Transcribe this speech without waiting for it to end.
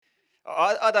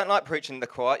I don't like preaching in the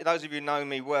quiet. Those of you who know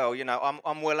me well,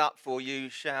 I'm well up for you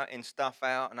shouting stuff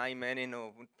out and amening,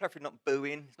 or preferably not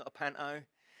booing. It's not a panto,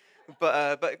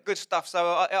 but good stuff. So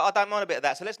I don't mind a bit of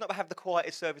that. So let's not have the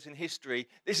quietest service in history.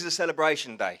 This is a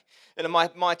celebration day. And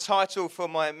my title for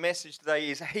my message today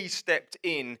is "He Stepped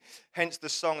In," hence the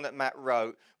song that Matt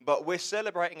wrote. But we're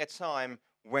celebrating a time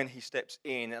when He steps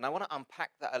in, and I want to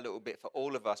unpack that a little bit for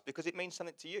all of us because it means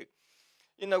something to you.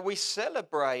 We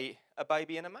celebrate a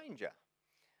baby in a manger.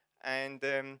 And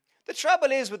the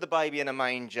trouble is with the baby in a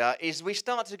manger is we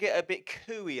start to get a bit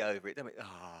cooey over it, don't we?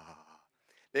 Ah,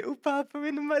 little Bubba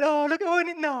in the manger. Oh, look, isn't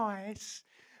it nice?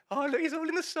 Oh, look, he's all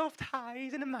in the soft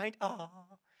haze in the manger. Ah.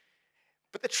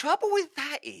 But the trouble with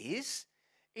that is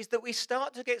that we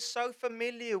start to get so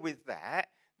familiar with that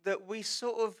we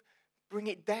sort of bring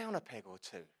it down a peg or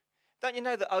two. Don't you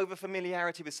know that over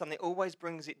familiarity with something always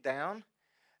brings it down?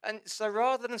 And so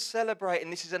rather than celebrating,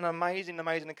 this is an amazing,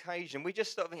 amazing occasion, we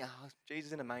just sort of think, oh,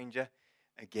 Jesus in a manger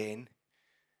again.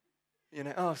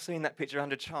 Oh, I've seen that picture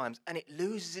 100 times. And it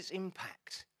loses its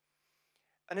impact.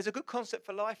 And there's a good concept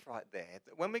for life right there,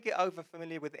 that when we get over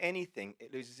familiar with anything,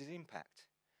 it loses its impact.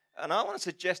 And I want to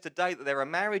suggest today that there are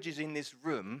marriages in this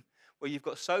room where you've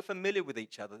got so familiar with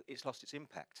each other, it's lost its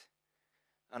impact.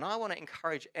 And I want to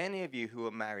encourage any of you who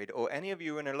are married or any of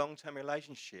you in a long-term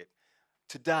relationship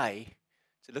today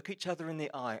to look each other in the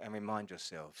eye and remind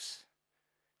yourselves,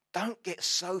 don't get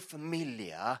so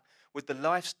familiar with the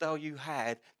lifestyle you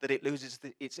had that it loses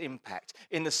its impact.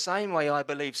 In the same way, I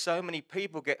believe so many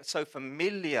people get so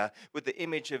familiar with the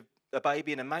image of a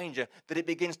baby in a manger that it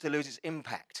begins to lose its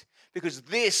impact. Because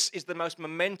this is the most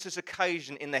momentous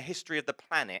occasion in the history of the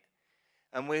planet.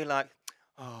 And we're like,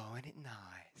 oh, isn't it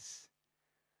nice?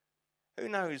 Who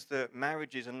knows that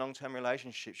marriages and long-term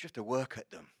relationships, you have to work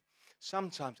at them.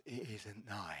 Sometimes it isn't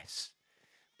nice.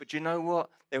 But you know what?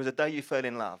 There was a day you fell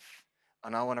in love.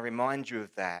 And I want to remind you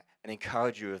of that and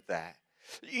encourage you of that.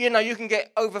 You can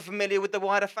get over familiar with the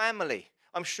wider family.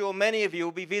 I'm sure many of you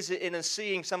will be visiting and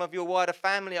seeing some of your wider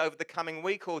family over the coming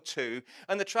week or two.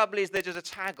 And the trouble is there's just a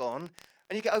tag on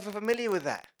and you get over familiar with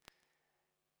that.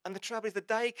 And the trouble is the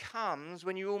day comes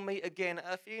when you all meet again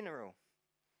at a funeral.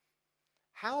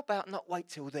 How about not wait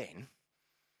till then?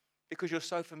 Because you're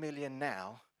so familiar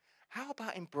now. How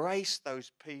about embrace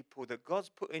those people that God's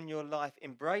put in your life?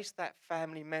 Embrace that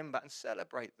family member and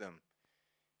celebrate them.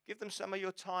 Give them some of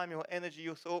your time, your energy,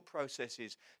 your thought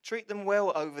processes. Treat them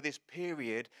well over this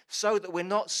period so that we're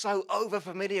not so over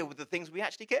familiar with the things we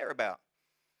actually care about.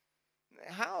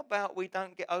 How about we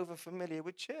don't get over familiar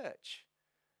with church?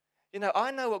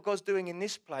 I know what God's doing in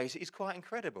this place is quite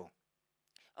incredible.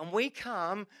 And we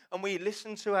come and we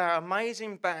listen to our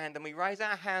amazing band and we raise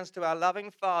our hands to our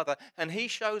loving Father, and He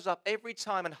shows up every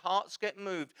time and hearts get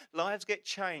moved, lives get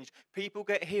changed, people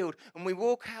get healed, and we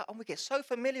walk out and we get so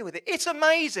familiar with it. It's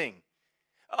amazing.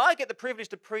 I get the privilege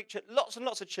to preach at lots and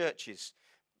lots of churches,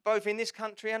 both in this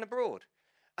country and abroad.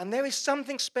 And there is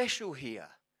something special here.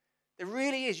 There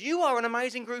really is. You are an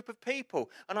amazing group of people,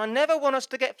 and I never want us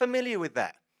to get familiar with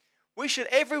that. We should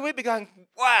every week be going,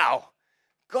 wow,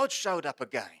 God showed up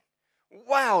again.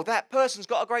 Wow, that person's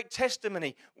got a great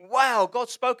testimony. Wow, God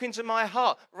spoke into my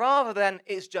heart, rather than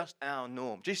it's just our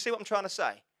norm. Do you see what I'm trying to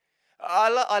say?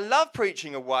 I love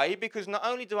preaching away because not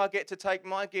only do I get to take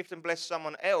my gift and bless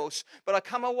someone else, but I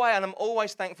come away and I'm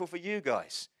always thankful for you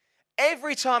guys.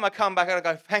 Every time I come back and I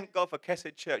go, thank God for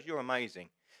Kesed Church, you're amazing.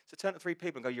 So turn to 3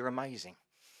 people and go, you're amazing.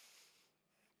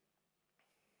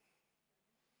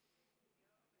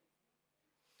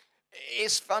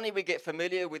 It's funny we get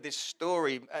familiar with this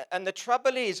story. And the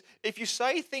trouble is, if you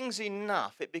say things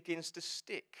enough, it begins to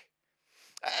stick.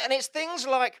 And it's things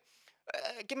like,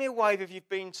 give me a wave if you've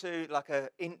been to like an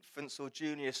infants or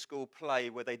junior school play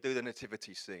where they do the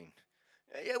nativity scene.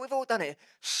 Yeah, we've all done it.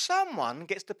 Someone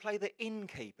gets to play the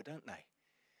innkeeper, don't they?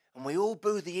 And we all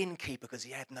boo the innkeeper because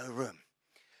he had no room.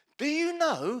 Do you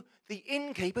know the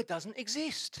innkeeper doesn't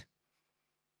exist?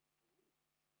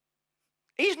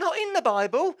 He's not in the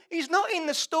Bible. He's not in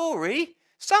the story.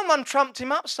 Someone trumped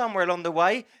him up somewhere along the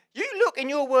way. You look in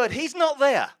your word, he's not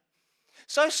there.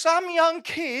 So some young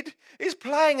kid is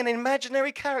playing an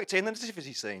imaginary character in the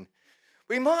nativity scene.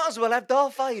 We might as well have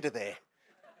Darth Vader there.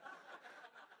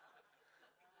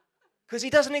 Because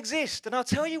he doesn't exist. And I'll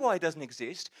tell you why he doesn't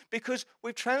exist. Because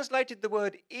we've translated the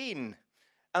word in.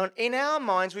 And in our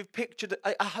minds, we've pictured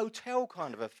a hotel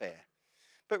kind of affair.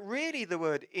 But really the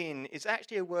word in is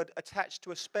actually a word attached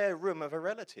to a spare room of a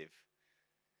relative.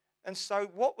 And so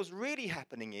what was really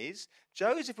happening is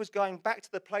Joseph was going back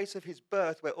to the place of his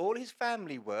birth where all his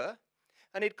family were,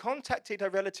 and he'd contacted her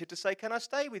relative to say, can I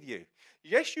stay with you?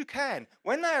 Yes, you can.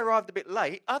 When they arrived a bit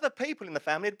late, other people in the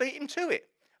family had beat him to it,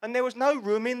 and there was no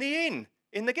room in the inn,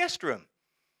 in the guest room.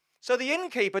 So the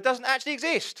innkeeper doesn't actually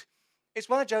exist. It's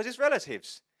one of Joseph's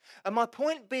relatives. And my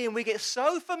point being, we get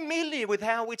so familiar with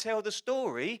how we tell the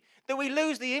story that we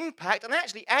lose the impact and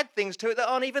actually add things to it that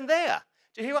aren't even there.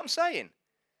 Do you hear what I'm saying?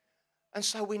 And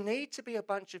so we need to be a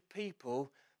bunch of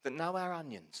people that know our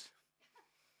onions.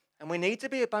 And we need to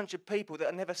be a bunch of people that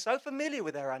are never so familiar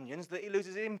with our onions that it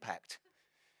loses impact.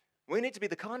 We need to be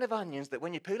the kind of onions that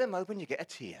when you peel them open, you get a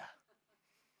tear.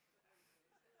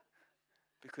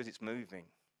 Because it's moving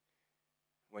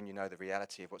when you know the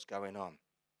reality of what's going on.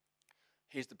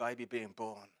 Here's the baby being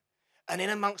born. And in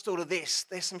amongst all of this,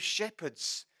 there's some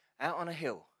shepherds out on a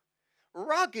hill.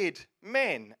 Rugged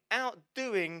men out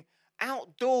doing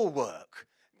outdoor work.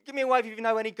 Give me a wave if you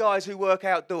know any guys who work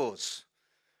outdoors.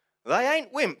 They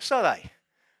ain't wimps, are they?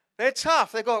 They're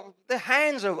tough. Their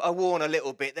hands are worn a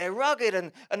little bit. They're rugged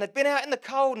and they've been out in the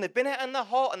cold and they've been out in the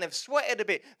hot and they've sweated a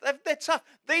bit. They're tough.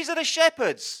 These are the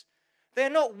shepherds. They're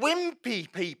not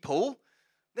wimpy people.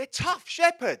 They're tough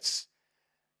shepherds.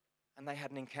 And they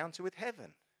had an encounter with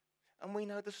heaven. And we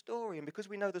know the story. And because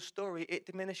we know the story, it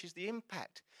diminishes the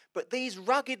impact. But these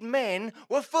rugged men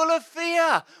were full of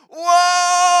fear.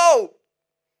 Whoa!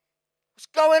 What's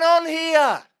going on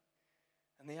here?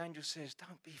 And the angel says,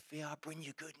 don't be fear, I bring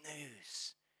you good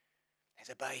news. There's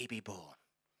a baby born.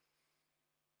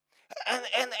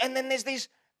 And then there's these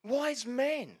wise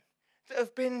men that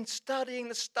have been studying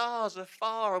the stars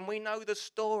afar, and we know the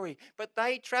story. But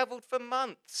they traveled for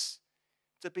months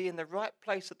to be in the right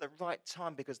place at the right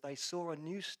time because they saw a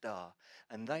new star,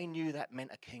 and they knew that meant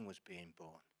a king was being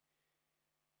born.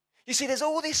 You see, there's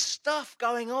all this stuff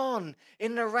going on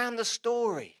in and around the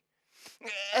story.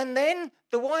 And then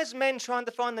the wise men trying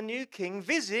to find the new king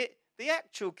visit the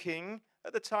actual king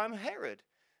at the time, Herod,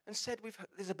 and said,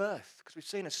 there's a birth because we've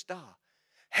seen a star.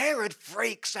 Herod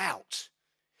freaks out.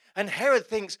 And Herod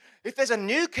thinks, if there's a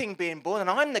new king being born and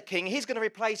I'm the king, he's going to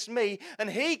replace me,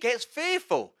 and he gets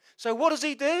fearful. So what does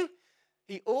he do?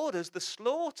 He orders the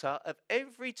slaughter of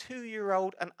every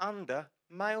 2-year-old and under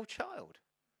male child.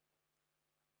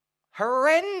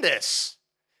 Horrendous.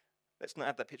 Let's not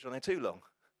have that picture on there too long.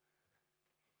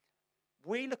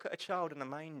 We look at a child in a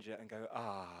manger and go,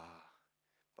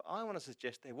 But I want to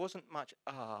suggest there wasn't much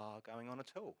going on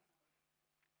at all.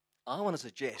 I want to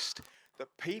suggest that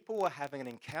people were having an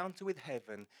encounter with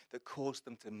heaven that caused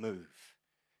them to move.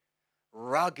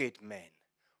 Rugged men,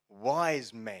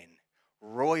 wise men,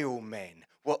 royal men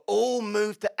were all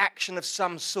moved to action of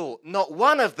some sort. Not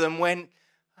one of them went,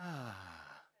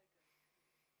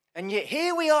 And yet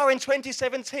here we are in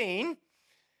 2017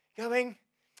 going,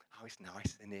 it's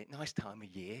nice, isn't it? Nice time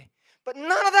of year. But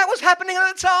none of that was happening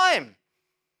at the time.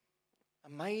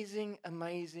 Amazing,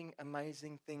 amazing,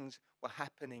 amazing things were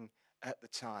happening at the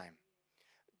time.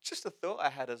 Just a thought I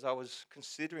had as I was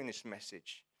considering this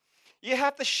message. You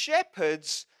have the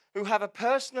shepherds who have a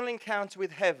personal encounter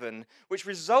with heaven, which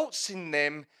results in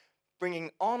them bringing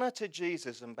honor to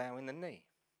Jesus and bowing the knee.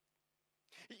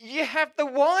 You have the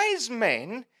wise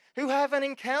men who have an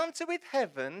encounter with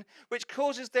heaven, which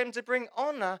causes them to bring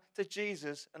honor to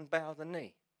Jesus and bow the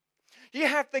knee. You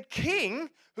have the king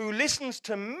who listens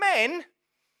to men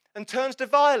and turns to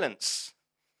violence.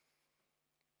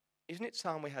 Isn't it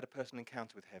time we had a personal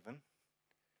encounter with heaven?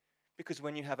 Because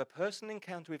when you have a personal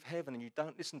encounter with heaven and you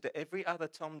don't listen to every other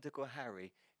Tom, Dick or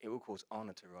Harry, it will cause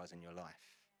honor to rise in your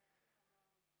life.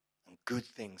 And good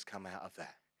things come out of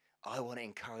that. I want to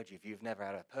encourage you, if you've never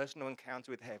had a personal encounter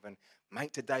with heaven,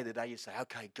 make today the day you say,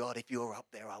 okay, God, if you're up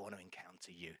there, I want to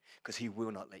encounter you, because he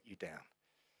will not let you down.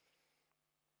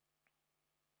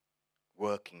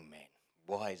 Working men,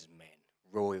 wise men,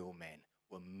 royal men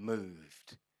were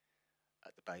moved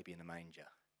at the baby in the manger.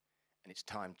 And it's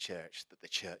time, church, that the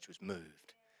church was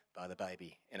moved by the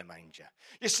baby in a manger.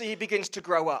 You see, he begins to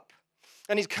grow up.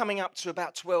 And he's coming up to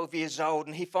about 12 years old,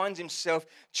 and he finds himself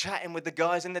chatting with the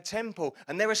guys in the temple,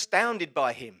 and they're astounded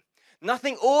by him.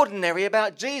 Nothing ordinary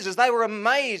about Jesus. They were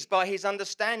amazed by his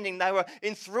understanding. They were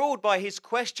enthralled by his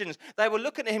questions. They were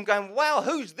looking at him going, wow,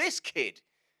 who's this kid?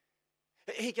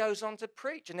 He goes on to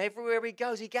preach, and everywhere he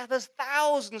goes, he gathers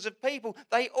thousands of people.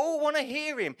 They all want to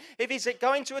hear him. If he's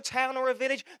going to a town or a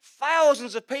village,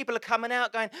 thousands of people are coming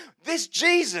out going, this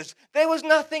Jesus, there was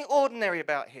nothing ordinary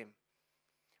about him.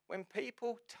 When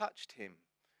people touched him,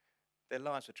 their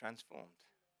lives were transformed.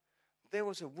 There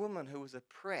was a woman who was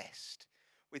oppressed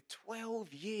with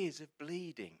 12 years of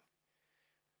bleeding,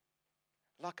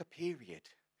 like a period.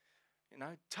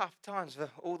 Tough times for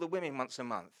all the women once a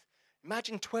month.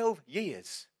 Imagine 12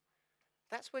 years.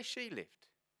 That's where she lived.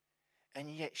 And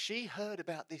yet she heard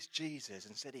about this Jesus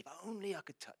and said, if only I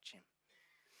could touch him.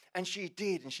 And she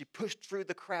did, and she pushed through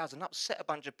the crowds and upset a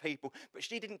bunch of people. But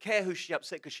she didn't care who she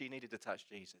upset because she needed to touch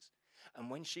Jesus. And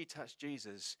when she touched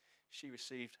Jesus, she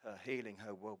received her healing.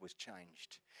 Her world was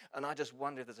changed. And I just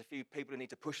wonder if there's a few people who need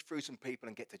to push through some people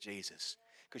and get to Jesus,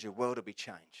 because your world will be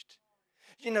changed.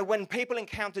 You know, when people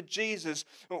encountered Jesus,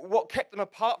 what kept them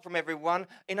apart from everyone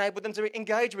enabled them to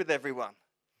engage with everyone.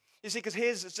 You see, because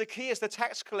here's Zacchaeus, the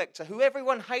tax collector, who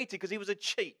everyone hated because he was a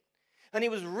cheat. And he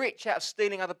was rich out of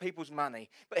stealing other people's money.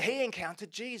 But he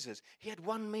encountered Jesus. He had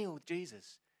one meal with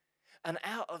Jesus. And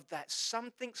out of that,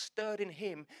 something stirred in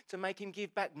him to make him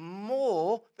give back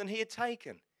more than he had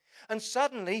taken. And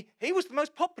suddenly, he was the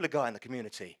most popular guy in the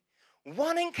community.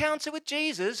 One encounter with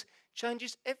Jesus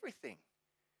changes everything.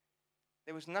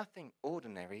 There was nothing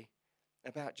ordinary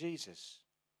about Jesus.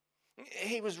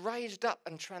 He was raised up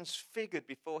and transfigured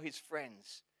before his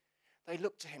friends. They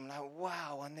looked to him like,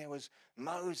 wow, and there was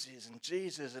Moses and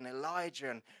Jesus and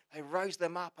Elijah, and they raised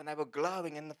them up and they were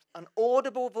glowing, and an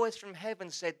audible voice from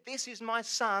heaven said, this is my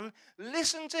son,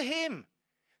 listen to him.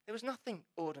 There was nothing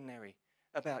ordinary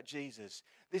about Jesus.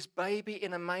 This baby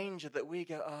in a manger that we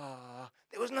go,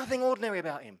 there was nothing ordinary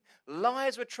about him.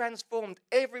 Lives were transformed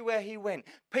everywhere he went.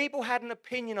 People had an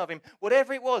opinion of him.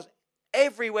 Whatever it was,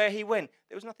 everywhere he went,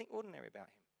 there was nothing ordinary about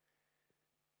him.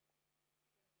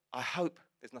 I hope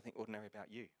there's nothing ordinary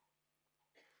about you,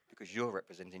 because you're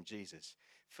representing Jesus.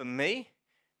 For me,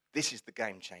 this is the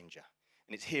game changer.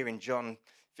 And it's here in John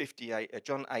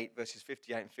 8, verses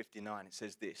 58 and 59. It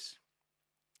says this.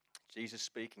 Jesus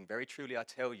speaking, very truly I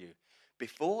tell you,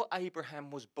 before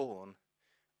Abraham was born,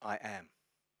 I am.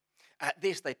 At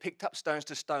this, they picked up stones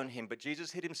to stone him, but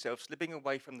Jesus hid himself, slipping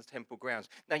away from the temple grounds.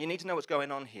 Now, you need to know what's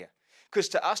going on here. Because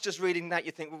to us, just reading that,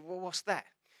 you think, well, what's that?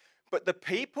 But the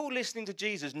people listening to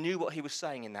Jesus knew what he was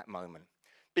saying in that moment.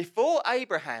 Before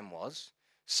Abraham was,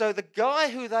 so the guy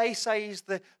who they say is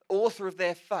the author of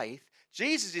their faith,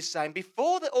 Jesus is saying,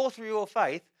 before the author of your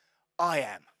faith, I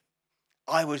am.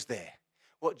 I was there.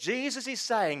 What Jesus is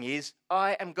saying is,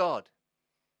 I am God.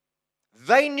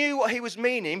 They knew what he was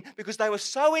meaning because they were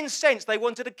so incensed they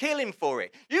wanted to kill him for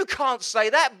it. You can't say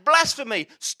that. Blasphemy.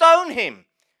 Stone him.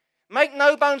 Make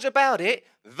no bones about it.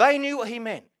 They knew what he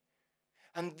meant.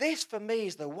 And this, for me,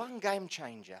 is the one game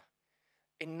changer.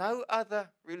 In no other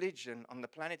religion on the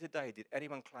planet today did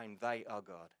anyone claim they are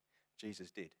God.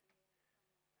 Jesus did.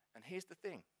 And here's the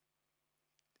thing.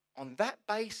 On that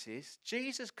basis,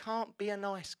 Jesus can't be a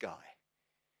nice guy.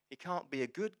 He can't be a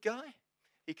good guy.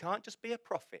 He can't just be a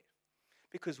prophet.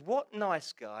 Because what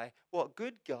nice guy, what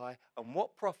good guy, and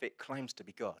what prophet claims to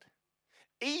be God?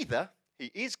 Either he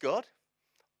is God,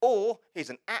 or he's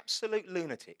an absolute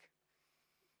lunatic.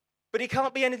 But he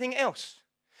can't be anything else.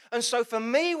 And so for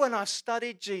me, when I've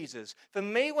studied Jesus, for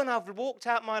me, when I've walked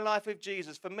out my life with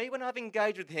Jesus, for me, when I've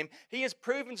engaged with him, he has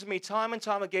proven to me time and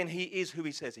time again he is who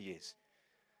he says he is.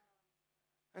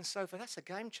 And so that's a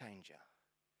game changer.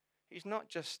 He's not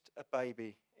just a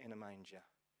baby in a manger.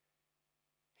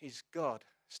 He's God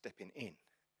stepping in.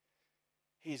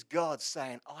 He's God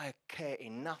saying, I care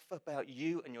enough about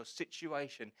you and your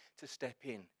situation to step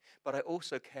in. But I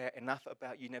also care enough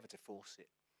about you never to force it.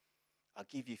 I'll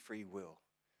give you free will.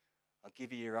 I'll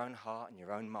give you your own heart and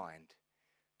your own mind.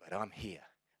 But I'm here,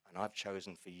 and I've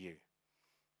chosen for you.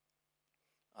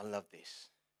 I love this.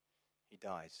 He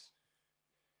dies.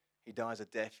 He dies a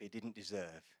death he didn't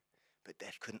deserve, but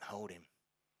death couldn't hold him.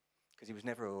 Because he was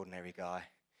never an ordinary guy.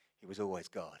 He was always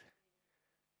God.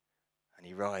 And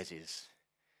he rises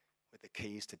with the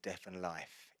keys to death and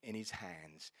life in his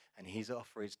hands. And his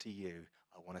offer is to you,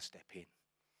 I want to step in.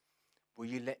 Will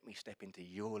you let me step into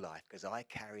your life? Because I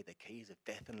carry the keys of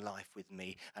death and life with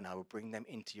me, and I will bring them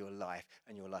into your life,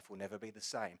 and your life will never be the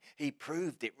same. He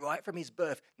proved it right from his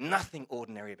birth. Nothing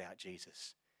ordinary about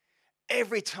Jesus.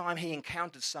 Every time he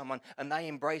encountered someone and they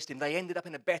embraced him, they ended up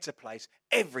in a better place.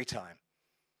 Every time.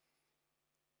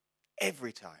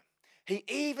 Every time. He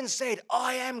even said,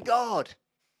 I am God.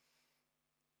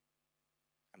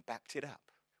 And backed it up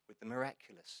with the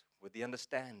miraculous, with the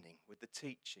understanding, with the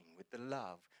teaching, with the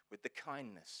love, with the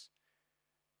kindness.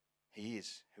 He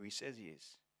is who he says he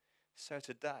is. So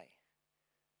today,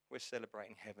 we're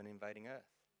celebrating heaven invading earth.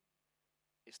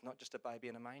 It's not just a baby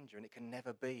in a manger, and it can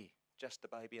never be just a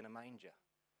baby in a manger.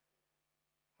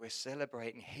 We're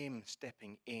celebrating him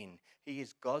stepping in. He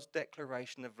is God's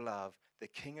declaration of love, the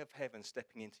King of heaven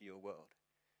stepping into your world.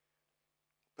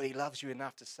 But he loves you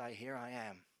enough to say, here I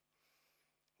am.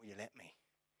 Will you let me?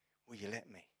 Will you let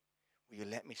me? Will you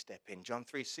let me step in? John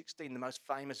 3:16, the most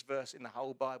famous verse in the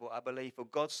whole Bible, I believe. For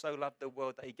God so loved the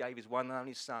world that he gave his one and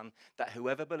only Son, that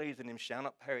whoever believes in him shall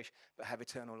not perish, but have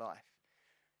eternal life.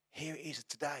 here it is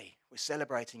today. We're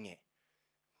celebrating it.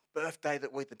 Birthday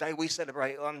the day we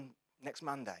celebrate on next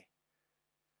Monday.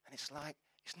 And it's like,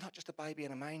 it's not just a baby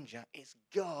in a manger. It's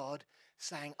God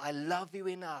saying, I love you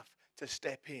enough to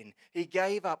step in. He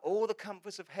gave up all the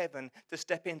comforts of heaven to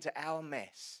step into our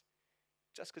mess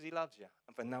just because he loves you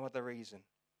and for no other reason.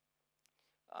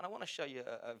 And I want to show you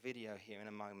a video here in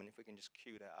a moment, if we can just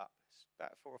cue that up. It's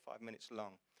about 4 or 5 minutes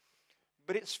long.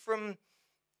 But it's from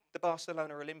the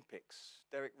Barcelona Olympics.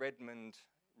 Derek Redmond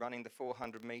running the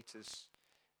 400 meters.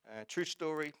 True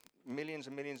story, millions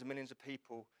and millions and millions of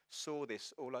people saw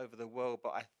this all over the world,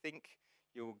 but I think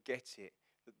you'll get it,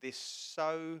 that this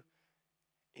so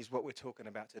is what we're talking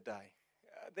about today.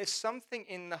 There's something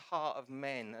in the heart of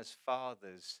men as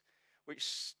fathers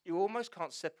which you almost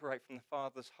can't separate from the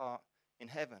Father's heart in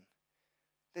heaven.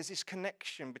 There's this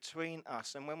connection between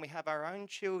us, and when we have our own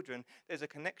children, there's a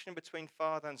connection between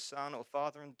father and son or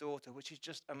father and daughter, which is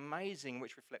just amazing,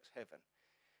 which reflects heaven.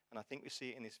 And I think we see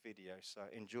it in this video, so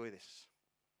enjoy this.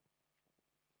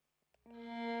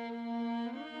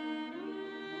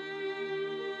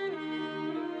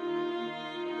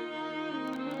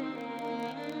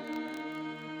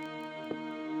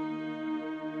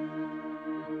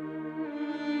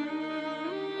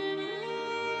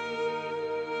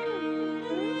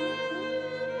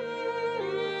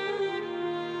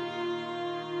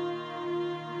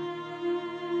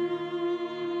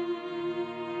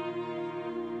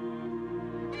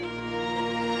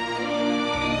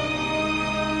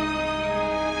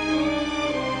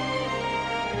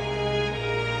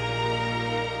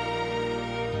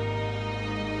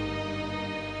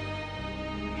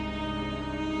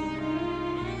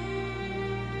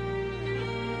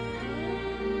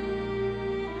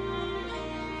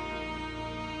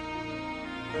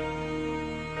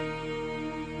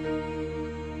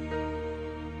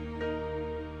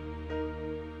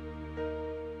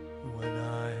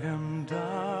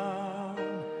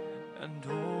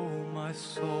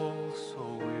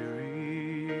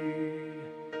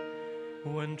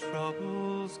 When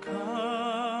troubles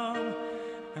come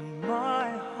and my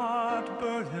heart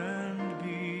burdened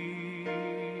be,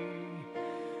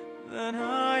 then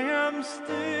I am still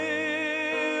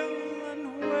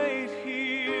and wait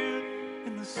here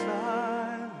in the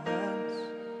silence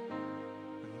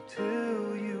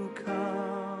until you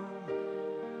come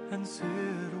and sit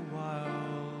a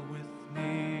while with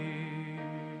me.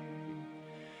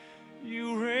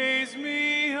 You raise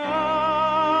me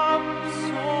up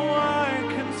so I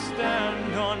can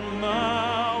stand on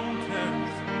mountains.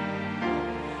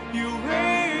 You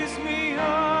raise me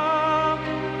up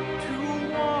to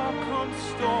walk on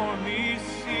stormy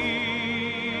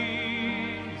seas.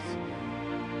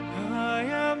 I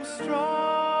am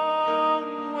strong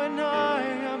when I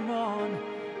am on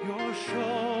your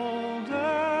shoulders.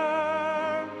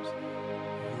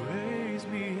 You raise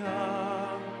me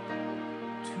up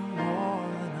to more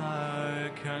than I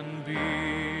can be.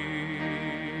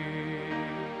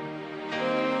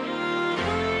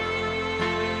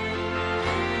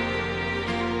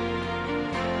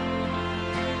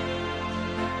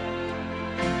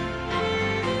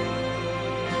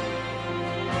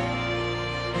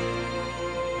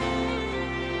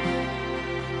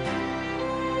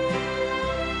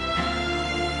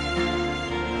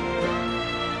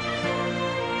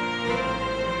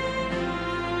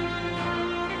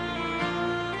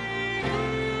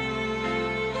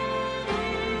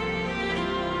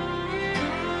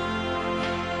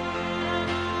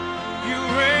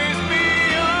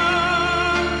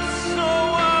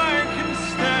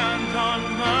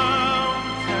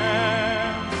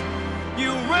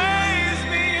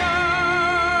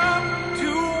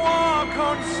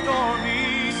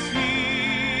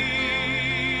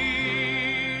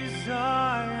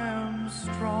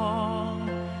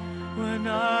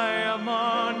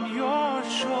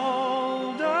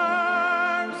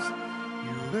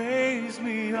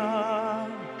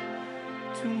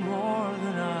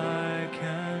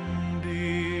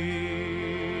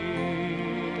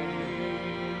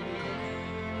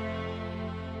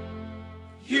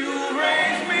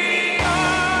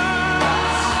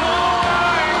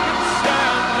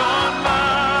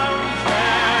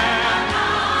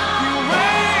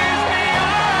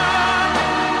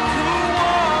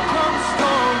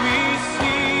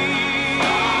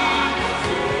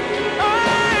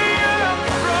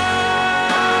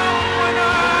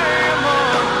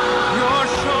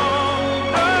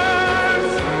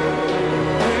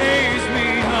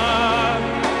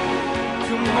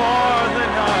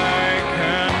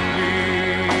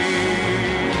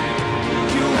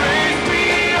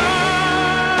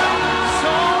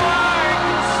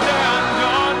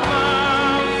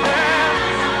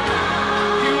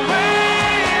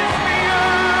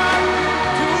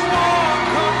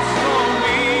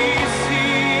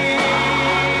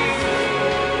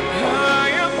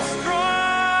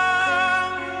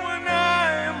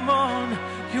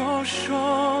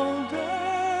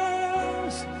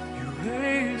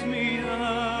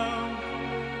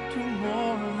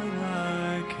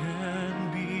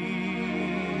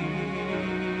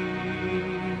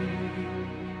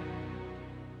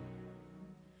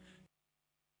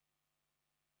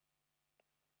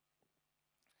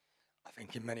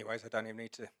 think in many ways I don't even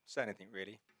need to say anything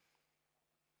really.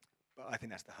 But I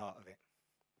think that's the heart of it.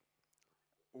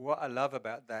 What I love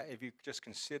about that, if you just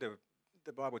consider,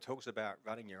 the Bible talks about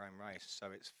running your own race, so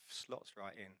it slots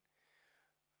right in.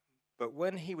 But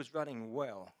when he was running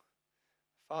well,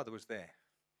 Father was there,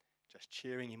 just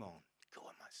cheering him on. Go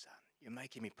on, my son, you're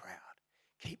making me proud.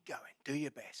 Keep going, do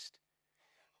your best.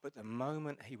 But the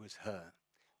moment he was hurt,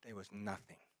 there was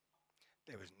nothing.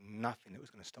 There was nothing that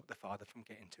was going to stop the Father from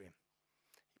getting to him.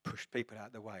 He pushed people out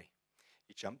of the way.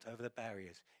 He jumped over the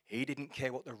barriers. He didn't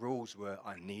care what the rules were.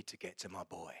 I need to get to my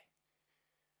boy.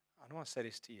 I want to say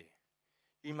this to you.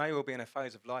 You may well be in a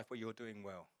phase of life where you're doing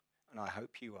well, and I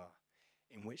hope you are,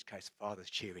 in which case Father's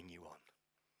cheering you on.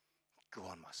 Go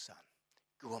on, my son.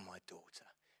 Go on, my daughter.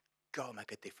 Go and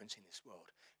make a difference in this world.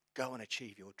 Go and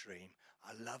achieve your dream.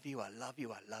 I love you, I love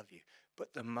you, I love you.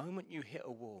 But the moment you hit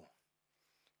a wall,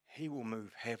 he will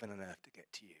move heaven and earth to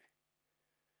get to you.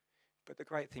 But the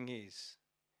great thing is,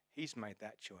 he's made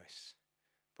that choice.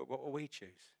 But what will we choose?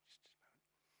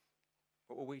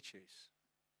 What will we choose?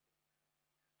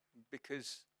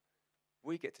 Because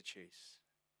we get to choose.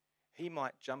 He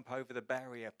might jump over the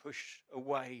barrier, push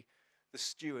away the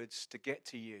stewards to get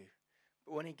to you.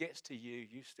 But when he gets to you,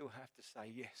 you still have to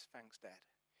say, yes, thanks, Dad.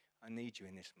 I need you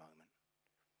in this moment.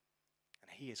 And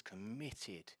he is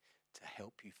committed to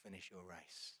help you finish your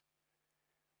race.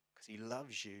 Because he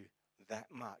loves you that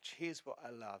much. Here's what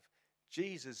I love.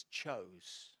 Jesus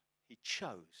chose, he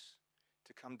chose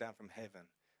to come down from heaven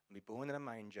and be born in a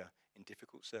manger in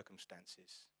difficult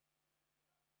circumstances.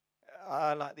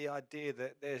 I like the idea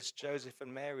that there's Joseph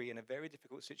and Mary in a very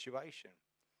difficult situation.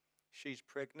 She's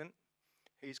pregnant.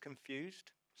 He's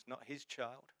confused. It's not his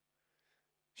child.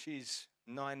 She's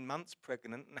 9 months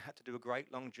pregnant and had to do a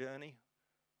great long journey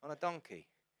on a donkey.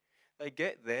 They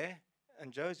get there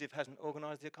and Joseph hasn't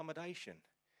organised the accommodation.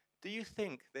 Do you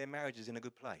think their marriage is in a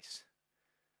good place?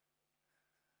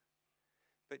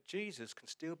 But Jesus can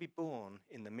still be born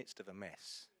in the midst of a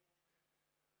mess.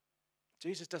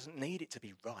 Jesus doesn't need it to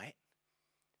be right.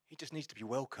 He just needs to be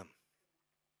welcome.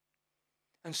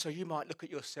 And so you might look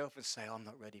at yourself and say, I'm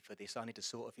not ready for this. I need to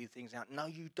sort a few things out. No,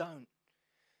 you don't.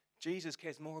 Jesus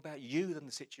cares more about you than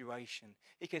the situation.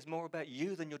 He cares more about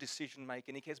you than your decision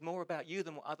making. He cares more about you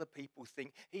than what other people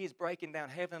think. He is breaking down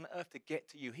heaven and earth to get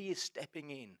to you. He is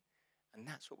stepping in. And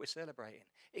that's what we're celebrating.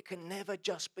 It can never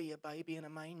just be a baby in a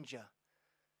manger.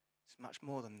 It's much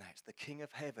more than that. It's the King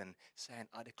of heaven saying,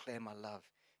 I declare my love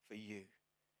for you.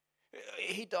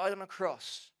 He died on a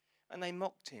cross and they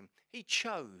mocked him. He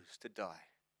chose to die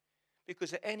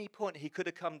because at any point he could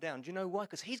have come down. Do you know why?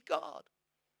 Because he's God.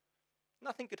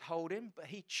 Nothing could hold him, but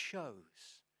he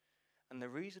chose. And the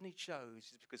reason he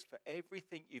chose is because for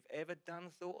everything you've ever done,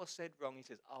 thought, or said wrong, he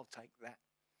says, I'll take that.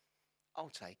 I'll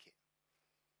take it.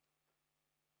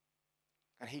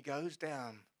 And he goes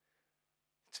down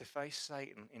to face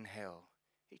Satan in hell.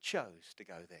 He chose to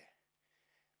go there.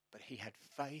 But he had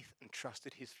faith and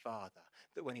trusted his Father,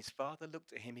 that when his Father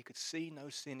looked at him, he could see no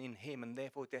sin in him, and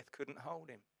therefore death couldn't hold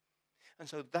him. And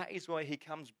so that is why he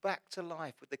comes back to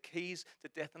life with the keys to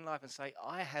death and life and say,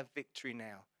 I have victory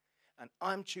now, and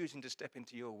I'm choosing to step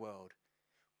into your world.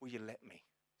 Will you let me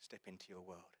step into your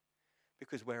world?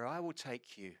 Because where I will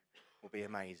take you will be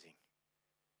amazing.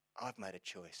 I've made a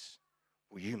choice.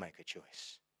 Will you make a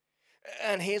choice?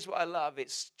 And here's what I love.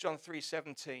 It's John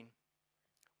 3:17.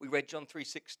 We read John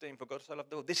 3:16, for God so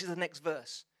loved the world. This is the next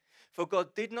verse. For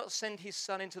God did not send his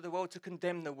Son into the world to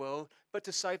condemn the world, but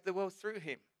to save the world through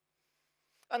him.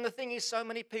 And the thing is, so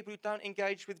many people who don't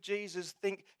engage with Jesus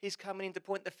think he's coming in to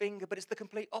point the finger, but it's the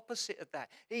complete opposite of that.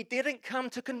 He didn't come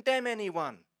to condemn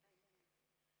anyone.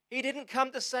 He didn't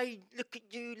come to say, look at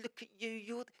you,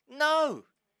 you're... No,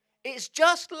 it's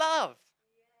just love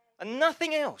and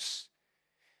nothing else.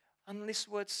 And this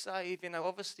word save,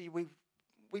 obviously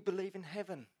we believe in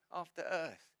heaven after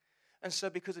earth. And so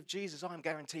because of Jesus, I'm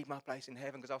guaranteed my place in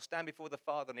heaven because I'll stand before the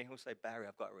Father and he'll say, Barry,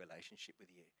 I've got a relationship with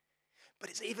you. But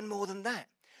it's even more than that.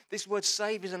 This word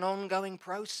save is an ongoing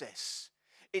process.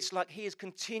 It's like he is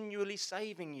continually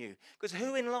saving you. Because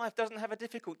who in life doesn't have a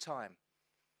difficult time?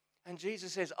 And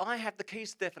Jesus says, I have the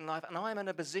keys to death and life, and I'm in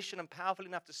a position and powerful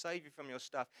enough to save you from your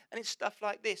stuff. And it's stuff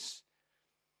like this.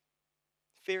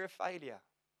 Fear of failure.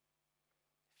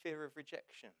 Fear of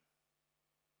rejection.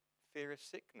 Fear of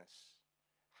sickness.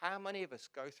 How many of us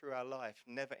go through our life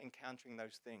never encountering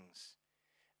those things?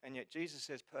 And yet Jesus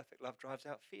says perfect love drives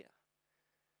out fear.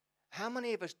 How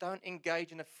many of us don't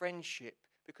engage in a friendship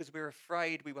because we're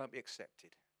afraid we won't be accepted?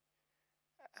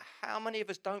 How many of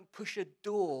us don't push a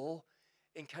door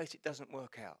in case it doesn't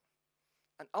work out?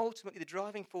 And ultimately the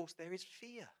driving force there is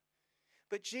fear.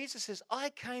 But Jesus says, I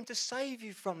came to save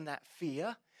you from that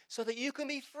fear so that you can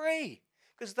be free.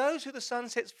 Because those who the Son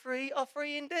sets free are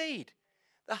free indeed.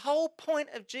 The whole point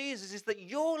of Jesus is that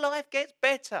your life gets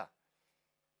better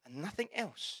and nothing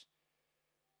else.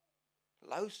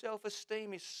 Low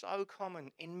self-esteem is so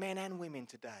common in men and women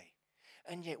today.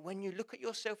 And yet when you look at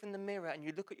yourself in the mirror and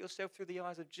you look at yourself through the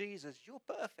eyes of Jesus, you're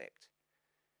perfect.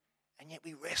 And yet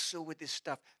we wrestle with this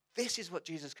stuff. This is what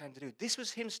Jesus came to do. This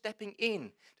was him stepping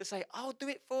in to say, I'll do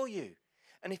it for you.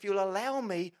 And if you'll allow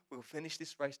me, we'll finish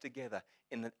this race together.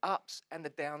 In the ups and the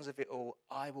downs of it all,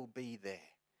 I will be there.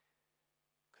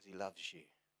 Because he loves you.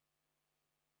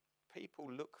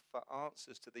 People look for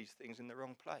answers to these things in the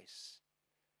wrong place.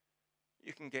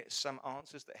 You can get some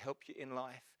answers that help you in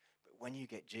life, but when you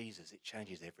get Jesus, it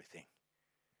changes everything.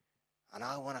 And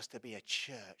I want us to be a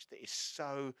church that is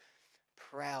so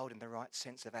proud in the right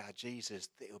sense of our Jesus,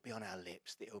 that it will be on our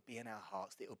lips, that it will be in our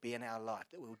hearts, that it will be in our life,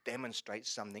 that we'll demonstrate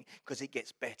something because it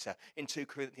gets better. In 2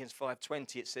 Corinthians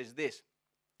 5:20 it says this,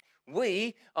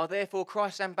 we are therefore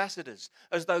Christ's ambassadors,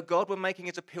 as though God were making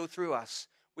his appeal through us.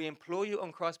 We implore you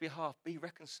on Christ's behalf, be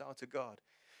reconciled to God.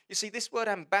 You see, this word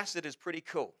ambassador is pretty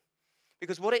cool.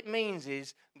 Because what it means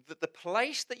is that the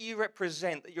place that you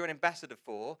represent, that you're an ambassador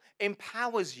for,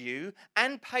 empowers you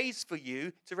and pays for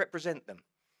you to represent them.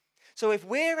 So if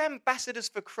we're ambassadors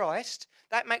for Christ,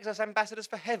 that makes us ambassadors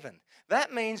for heaven.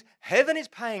 That means heaven is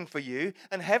paying for you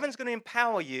and heaven's going to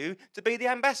empower you to be the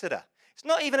ambassador. It's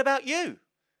not even about you.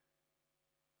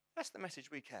 That's the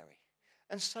message we carry.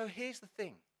 And so here's the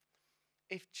thing.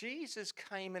 If Jesus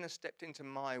came in and stepped into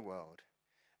my world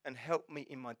and helped me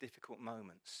in my difficult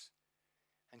moments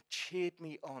and cheered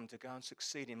me on to go and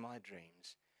succeed in my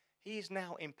dreams, he is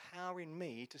now empowering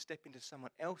me to step into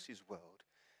someone else's world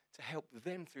to help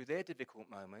them through their difficult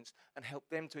moments and help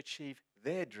them to achieve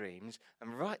their dreams.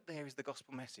 And right there is the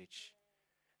gospel message.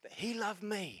 That he loved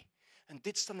me and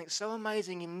did something so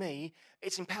amazing in me,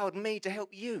 it's empowered me to help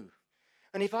you.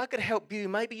 And if I could help you,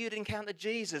 maybe you'd encounter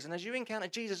Jesus. And as you encounter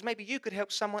Jesus, maybe you could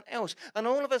help someone else. And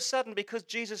all of a sudden, because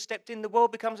Jesus stepped in, the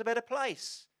world becomes a better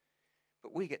place.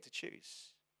 But we get to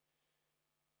choose.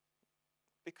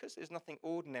 Because there's nothing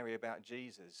ordinary about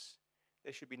Jesus,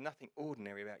 there should be nothing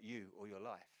ordinary about you or your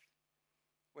life.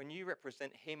 When you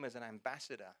represent him as an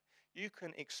ambassador, you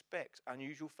can expect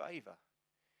unusual favor.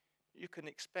 You can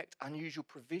expect unusual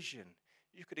provision.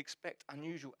 You could expect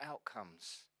unusual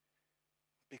outcomes.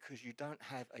 Because you don't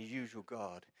have a usual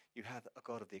God. You have a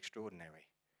God of the extraordinary.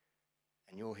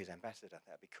 And you're his ambassador.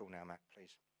 That'd be cool now, Matt,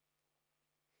 please.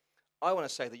 I want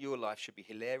to say that your life should be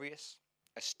hilarious,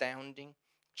 astounding,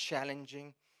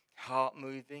 challenging,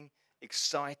 heart-moving,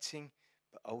 exciting,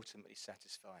 but ultimately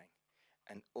satisfying.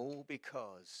 And all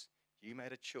because you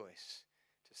made a choice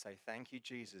to say, thank you,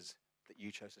 Jesus, that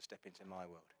you chose to step into my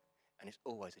world. And it's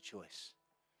always a choice.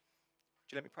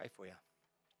 Would you let me pray for you?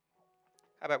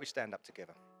 How about we stand up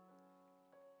together?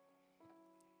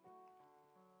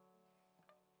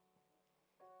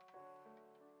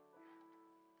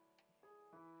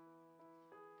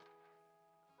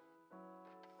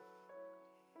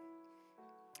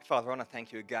 Father, I want to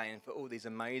thank you again for all these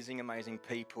amazing, amazing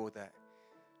people that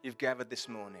you've gathered this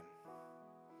morning.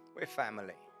 We're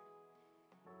family.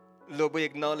 Lord, we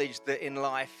acknowledge that in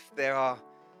life there are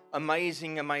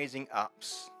amazing, amazing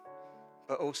ups,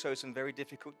 but also some very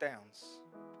difficult downs.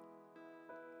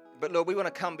 But Lord, we want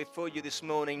to come before you this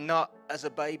morning, not as a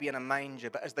baby in a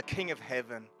manger, but as the King of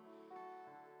heaven,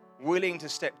 willing to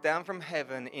step down from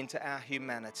heaven into our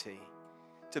humanity,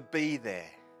 to be there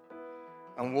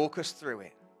and walk us through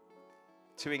it,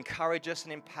 to encourage us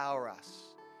and empower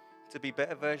us to be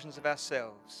better versions of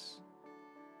ourselves,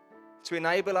 to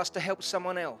enable us to help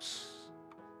someone else.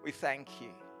 We thank you.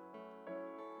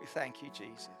 We thank you,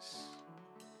 Jesus.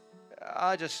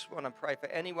 I just want to pray for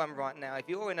anyone right now. If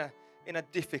you're in a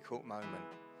difficult moment,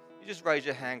 you just raise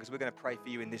your hand because we're going to pray for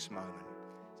you in this moment.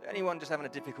 So anyone just having a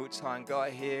difficult time, guy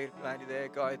here, lady there,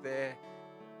 guy there,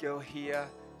 girl here,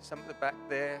 some at the back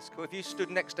there. It's cool. If you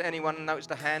stood next to anyone and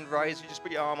noticed a hand raised, you just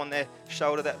put your arm on their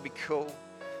shoulder, that would be cool.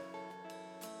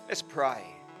 Let's pray.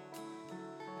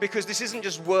 Because this isn't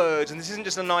just words and this isn't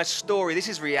just a nice story. This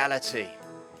is reality.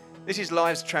 This is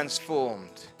lives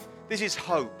transformed. This is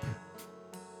hope.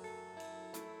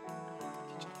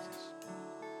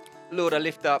 Lord, I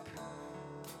lift up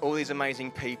all these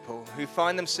amazing people who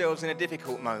find themselves in a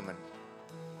difficult moment.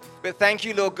 But thank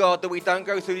you, Lord God, that we don't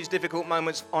go through these difficult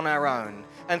moments on our own.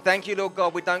 And thank you, Lord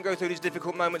God, we don't go through these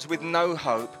difficult moments with no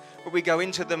hope, but we go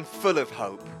into them full of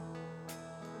hope.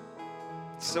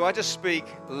 So I just speak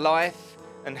life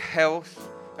and health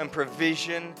and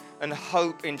provision and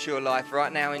hope into your life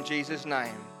right now in Jesus'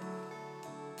 name.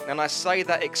 And I say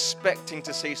that expecting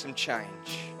to see some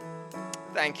change.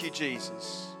 Thank you,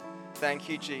 Jesus. Thank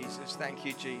you, Jesus. Thank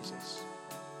you, Jesus.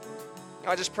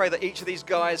 I just pray that each of these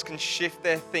guys can shift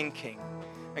their thinking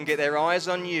and get their eyes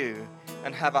on you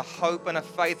and have a hope and a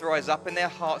faith rise up in their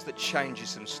hearts that changes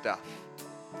some stuff.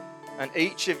 And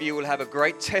each of you will have a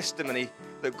great testimony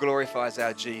that glorifies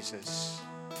our Jesus.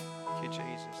 Thank you,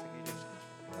 Jesus. Thank you, Jesus.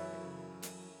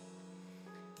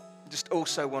 Just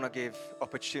also want to give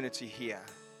opportunity here.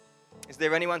 Is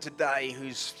there anyone today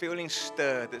who's feeling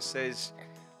stirred that says,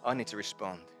 I need to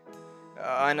respond?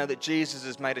 I know that Jesus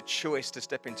has made a choice to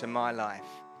step into my life.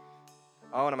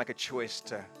 I want to make a choice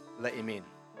to let him in.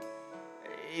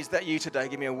 Is that you today?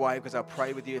 Give me a wave because I'll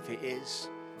pray with you if it is.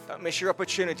 Don't miss your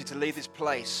opportunity to leave this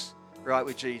place right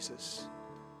with Jesus.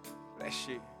 Bless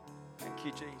you. Thank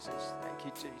you, Jesus. Thank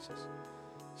you, Jesus.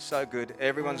 So good.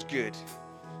 Everyone's good.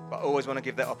 But I always want to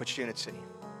give that opportunity.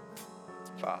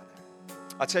 Father,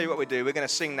 I'll tell you what we do. We're going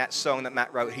to sing that song that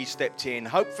Matt wrote, He Stepped In.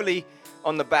 Hopefully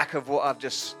on the back of what I've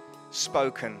just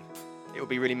spoken, it will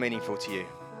be really meaningful to you.